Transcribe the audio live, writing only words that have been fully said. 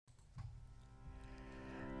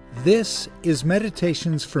This is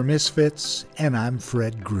Meditations for Misfits, and I'm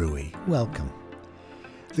Fred Gruey. Welcome.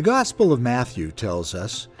 The Gospel of Matthew tells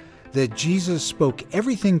us that Jesus spoke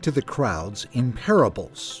everything to the crowds in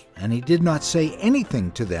parables, and he did not say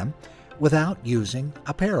anything to them without using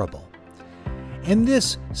a parable. In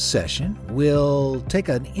this session, we'll take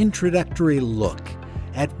an introductory look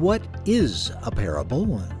at what is a parable,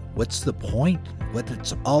 what's the point, what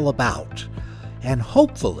it's all about, and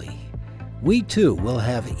hopefully we too will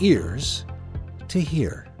have ears to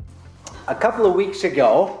hear. A couple of weeks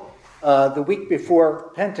ago, the week before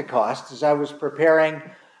Pentecost, as I was preparing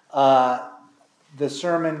the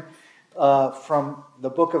sermon from the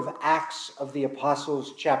book of Acts of the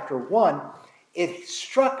Apostles, chapter 1, it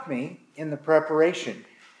struck me in the preparation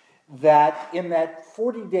that in that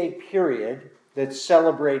 40-day period that's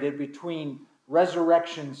celebrated between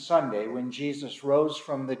Resurrection Sunday, when Jesus rose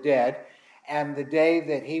from the dead, and the day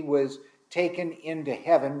that he was taken into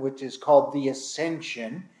heaven, which is called the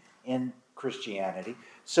Ascension in Christianity.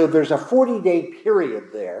 So there's a 40-day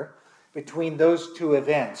period there between those two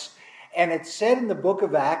events. And it's said in the book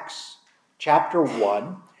of Acts, chapter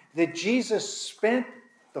 1, that Jesus spent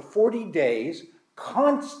the 40 days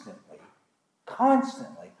constantly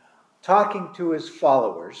talking to his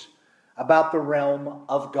followers about the realm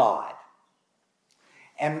of God.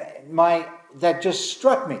 And that just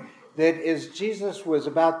struck me, that as Jesus was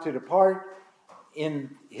about to depart in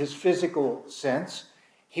his physical sense,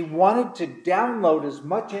 he wanted to download as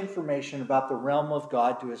much information about the realm of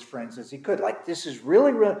God to his friends as he could. Like, this is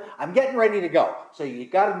really, I'm getting ready to go. So you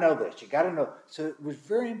got to know this. You got to know. So it was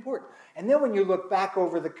very important. And then when you look back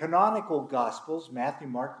over the canonical Gospels, Matthew,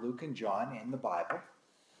 Mark, Luke, and John in the Bible,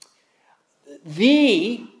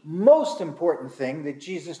 the most important thing that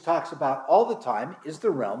Jesus talks about all the time is the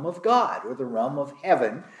realm of God, or the realm of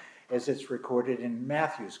heaven, as it's recorded in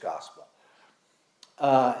Matthew's Gospel.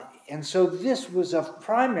 And so this was of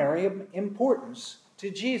primary importance to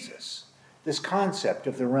Jesus, this concept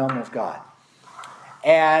of the realm of God.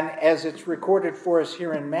 And as it's recorded for us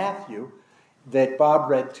here in Matthew, that Bob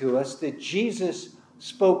read to us, that Jesus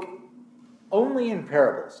spoke only in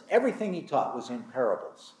parables. Everything he taught was in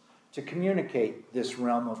parables to communicate this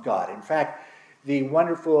realm of God. In fact, the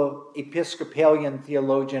wonderful Episcopalian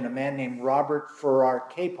theologian, a man named Robert Farrar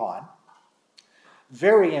Capon,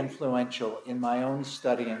 very influential in my own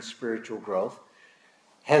study and spiritual growth,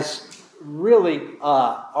 has really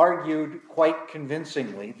argued quite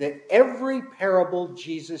convincingly that every parable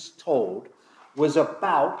Jesus told was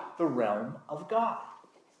about the realm of God.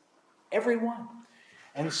 Every one.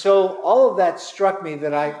 And so all of that struck me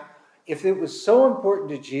that if it was so important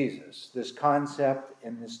to Jesus, this concept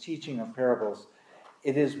and this teaching of parables,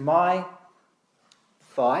 it is my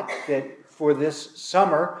thought that for this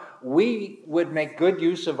summer, we would make good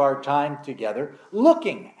use of our time together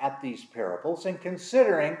looking at these parables and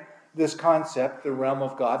considering this concept, the realm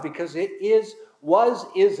of God, because it was,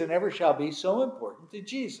 and ever shall be so important to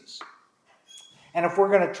Jesus. And if we're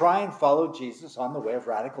going to try and follow Jesus on the way of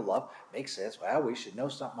radical love, makes sense. Well, we should know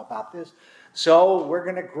something about this. So we're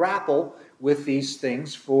going to grapple with these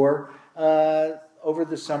things for over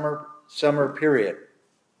the summer period.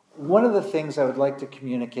 One of the things I would like to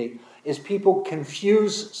communicate is people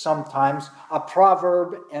confuse sometimes a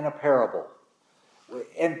proverb and a parable.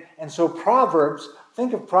 And so Proverbs,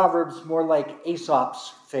 think of Proverbs more like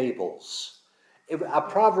Aesop's fables. A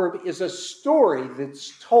proverb is a story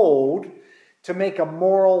that's told to make a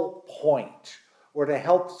moral point or to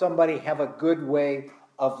help somebody have a good way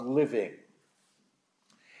of living.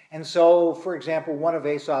 And so, for example, one of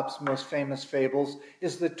Aesop's most famous fables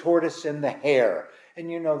is the tortoise and the hare.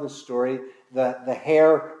 And you know the story. The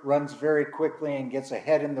hare runs very quickly and gets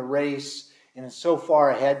ahead in the race, and is so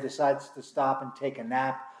far ahead, decides to stop and take a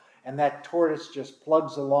nap. And that tortoise just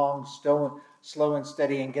plugs along slow and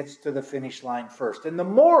steady and gets to the finish line first. And the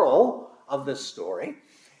moral of the story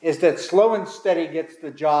is that slow and steady gets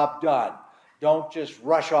the job done. Don't just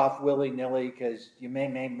rush off willy-nilly, because you may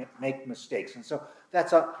make mistakes. And so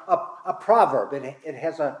that's a proverb. It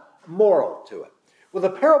has a moral to it. Well, the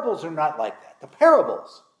parables are not like that. The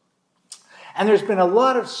parables, and there's been a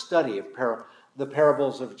lot of study of the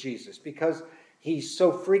parables of Jesus because he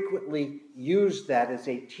so frequently used that as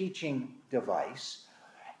a teaching device.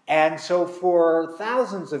 And so for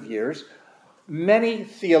thousands of years, many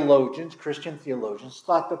theologians, Christian theologians,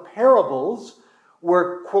 thought the parables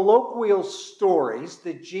were colloquial stories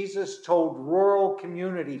that Jesus told rural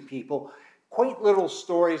community people, quaint little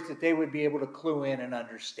stories that they would be able to clue in and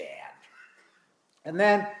understand. And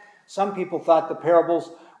then some people thought the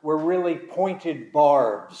parables were really pointed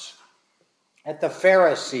barbs at the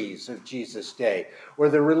Pharisees of Jesus' day, or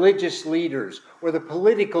the religious leaders, or the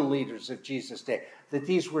political leaders of Jesus' day, that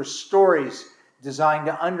these were stories designed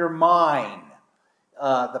to undermine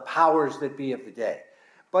the powers that be of the day.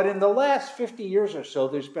 But in the last 50 years or so,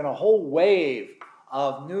 there's been a whole wave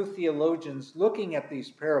of new theologians looking at these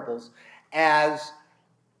parables as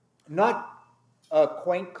not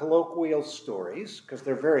quaint colloquial stories, because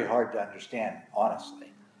they're very hard to understand,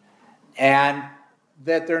 honestly, and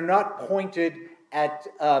that they're not pointed at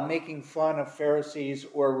making fun of Pharisees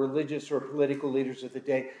or religious or political leaders of the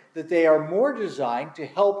day, that they are more designed to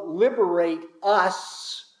help liberate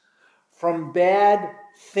us from bad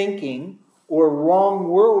thinking or wrong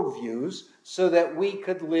worldviews so that we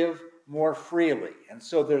could live more freely. And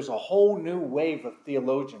so there's a whole new wave of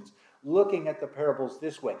theologians looking at the parables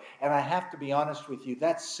this way. And I have to be honest with you,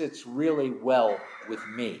 that sits really well with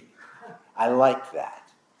me. I like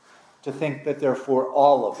that, to think that they're for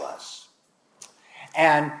all of us.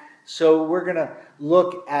 And so we're going to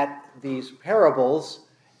look at these parables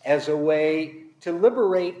as a way to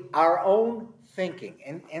liberate our own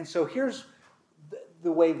thinking. And so here's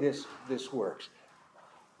the way this works.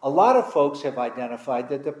 A lot of folks have identified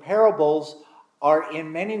that the parables are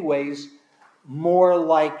in many ways more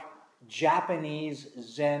like Japanese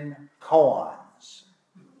Zen koans.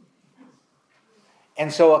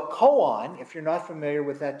 And so a koan, if you're not familiar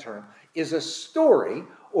with that term, is a story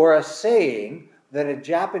or a saying that a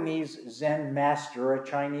Japanese Zen master or a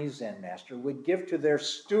Chinese Zen master would give to their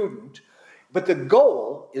student. But the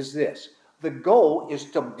goal is this. The goal is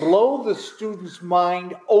to blow the student's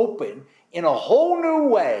mind open in a whole new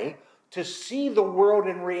way to see the world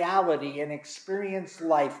in reality and experience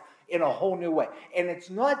life in a whole new way. And it's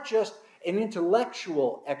not just an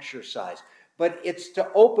intellectual exercise, but it's to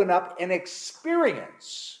open up an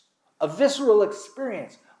experience, a visceral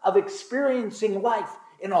experience of experiencing life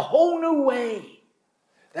in a whole new way.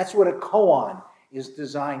 That's what a koan is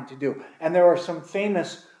designed to do. And there are some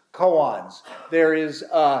famous koans. There is,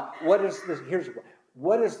 what is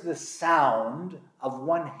the sound of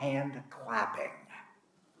one hand clapping?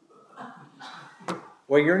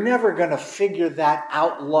 Well, you're never going to figure that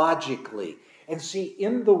out logically. And see,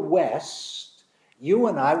 in the West, you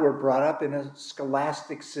and I were brought up in a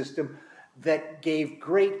scholastic system that gave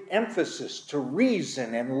great emphasis to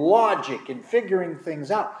reason and logic and figuring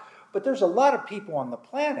things out. But there's a lot of people on the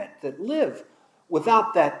planet that live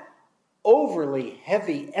without that overly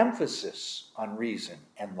heavy emphasis on reason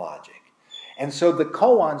and logic. And so the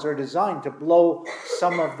koans are designed to blow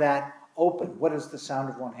some of that open. What is the sound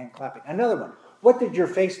of one hand clapping? Another one. What did your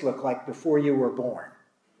face look like before you were born?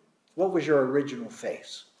 What was your original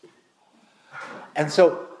face? And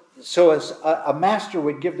so as a master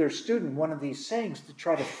would give their student one of these sayings to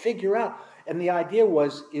try to figure out. And the idea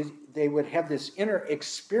is they would have this inner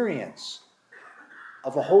experience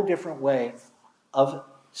of a whole different way of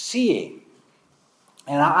seeing.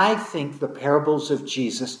 And I think the parables of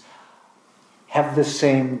Jesus have the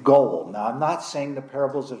same goal. Now, I'm not saying the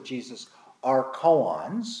parables of Jesus are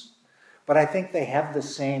koans, but I think they have the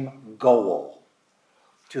same goal,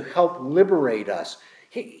 to help liberate us.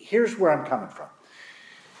 Here's where I'm coming from.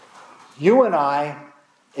 You and I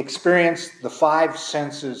experience the five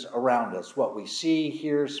senses around us, what we see,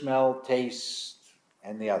 hear, smell, taste,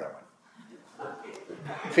 and the other one.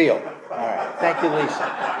 Feel. All right. Thank you, Lisa.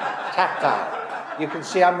 Tactile. You can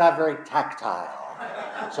see I'm not very tactile,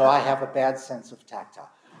 so I have a bad sense of tactile.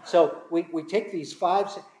 So we take these five,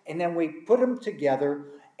 and then we put them together,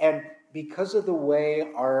 and because of the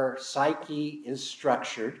way our psyche is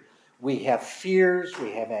structured, we have fears,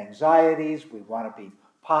 we have anxieties, we want to be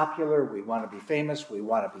popular, we want to be famous, we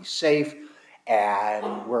want to be safe,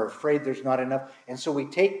 and we're afraid there's not enough. And so we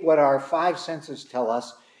take what our five senses tell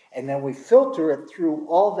us, and then we filter it through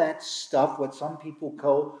all that stuff, what some people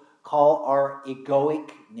call our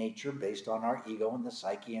egoic nature, based on our ego and the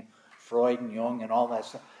psyche, and Freud and Jung and all that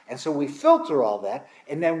stuff. And so we filter all that,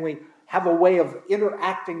 and then we have a way of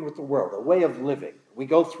interacting with the world, a way of living. We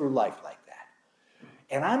go through life like that.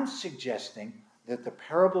 And I'm suggesting that the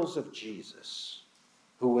parables of Jesus,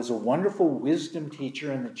 who was a wonderful wisdom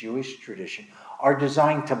teacher in the Jewish tradition, are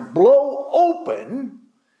designed to blow open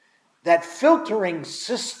that filtering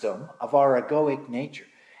system of our egoic nature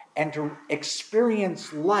and to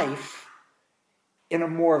experience life in a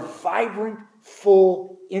more vibrant,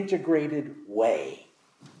 full, integrated way.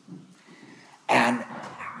 And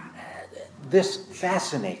this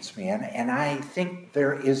fascinates me, and I think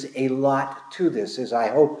there is a lot to this, as I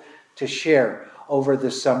hope to share over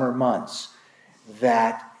the summer months,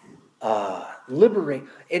 that liberate.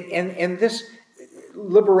 And this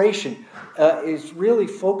liberation is really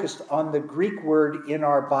focused on the Greek word in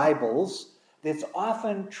our Bibles that's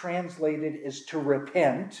often translated as to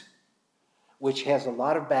repent, which has a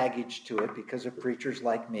lot of baggage to it because of preachers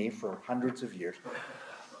like me for hundreds of years.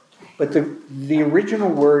 But the original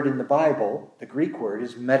word in the Bible, the Greek word,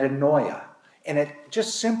 is metanoia. And it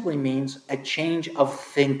just simply means a change of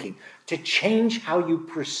thinking, to change how you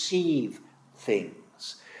perceive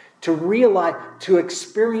things, to realize, to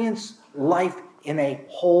experience life in a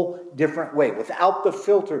whole different way, without the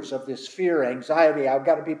filters of this fear, anxiety, I've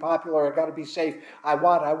got to be popular, I've got to be safe,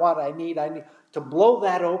 I need, to blow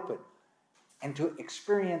that open and to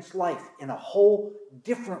experience life in a whole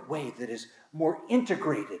different way that is more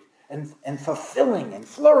integrated and fulfilling and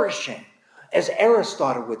flourishing. As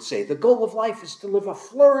Aristotle would say, the goal of life is to live a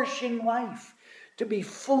flourishing life, to be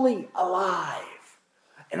fully alive.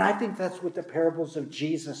 And I think that's what the parables of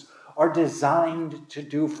Jesus are designed to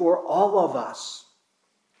do for all of us,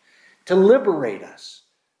 to liberate us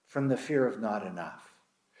from the fear of not enough.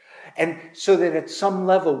 And so that at some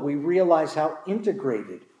level we realize how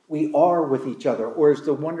integrated we are with each other, or as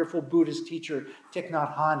the wonderful Buddhist teacher Thich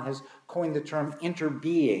Nhat Hanh has coined the term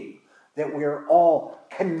interbeing, that we are all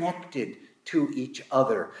connected to each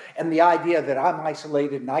other. And the idea that I'm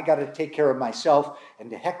isolated and I got to take care of myself and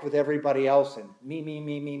to heck with everybody else and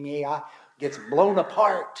me, gets blown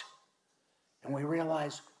apart. And we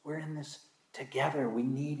realize we're in this together. We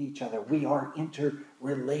need each other. We are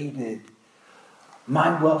interrelated.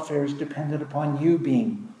 My welfare is dependent upon you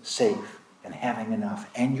being safe and having enough.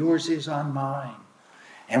 And yours is on mine.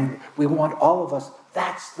 And we want all of us,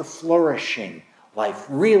 that's the flourishing life,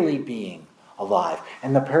 really being alive.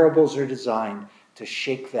 And the parables are designed to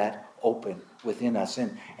shake that open within us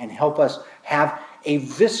and help us have a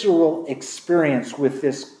visceral experience with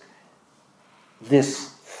this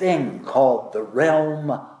thing called the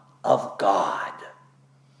realm of God.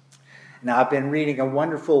 Now, I've been reading a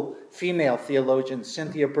wonderful female theologian,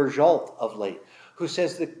 Cynthia Bergelt, of late, who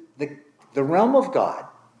says that the realm of God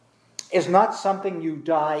is not something you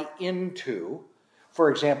die into.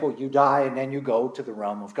 For example, you die and then you go to the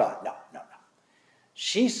realm of God. No.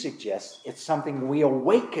 She suggests it's something we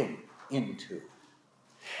awaken into.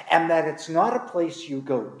 And that it's not a place you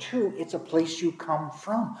go to, it's a place you come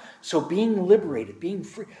from. So being liberated, being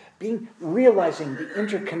free, realizing the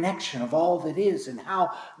interconnection of all that is and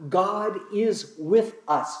how God is with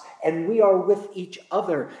us and we are with each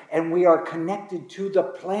other and we are connected to the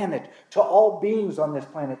planet, to all beings on this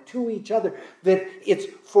planet, to each other, that it's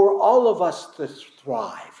for all of us to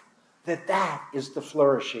thrive, that is the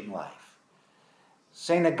flourishing life.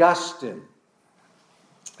 St. Augustine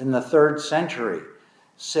in the 3rd century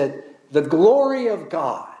said, the glory of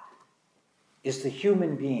God is the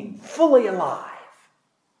human being fully alive.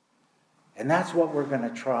 And that's what we're going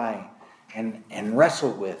to try and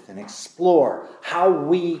wrestle with and explore how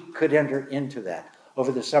we could enter into that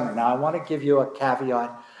over the summer. Now, I want to give you a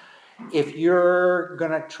caveat. If you're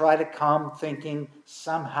going to try to come thinking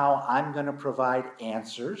somehow I'm going to provide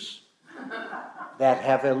answers that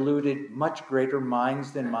have eluded much greater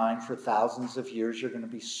minds than mine for thousands of years, you're going to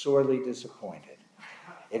be sorely disappointed.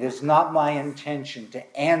 It is not my intention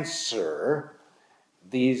to answer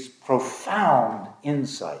these profound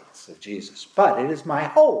insights of Jesus, but it is my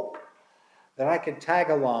hope that I can tag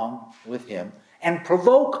along with him and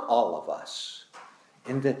provoke all of us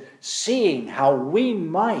into seeing how we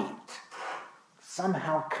might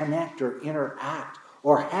somehow connect or interact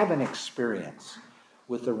or have an experience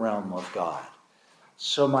with the realm of God.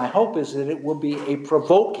 So my hope is that it will be a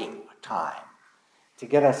provoking time to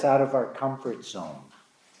get us out of our comfort zone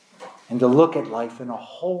and to look at life in a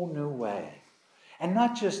whole new way. And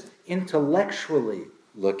not just intellectually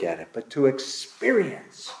look at it, but to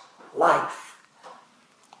experience life,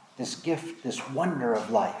 this gift, this wonder of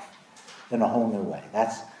life in a whole new way.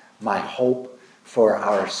 That's my hope for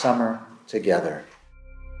our summer together.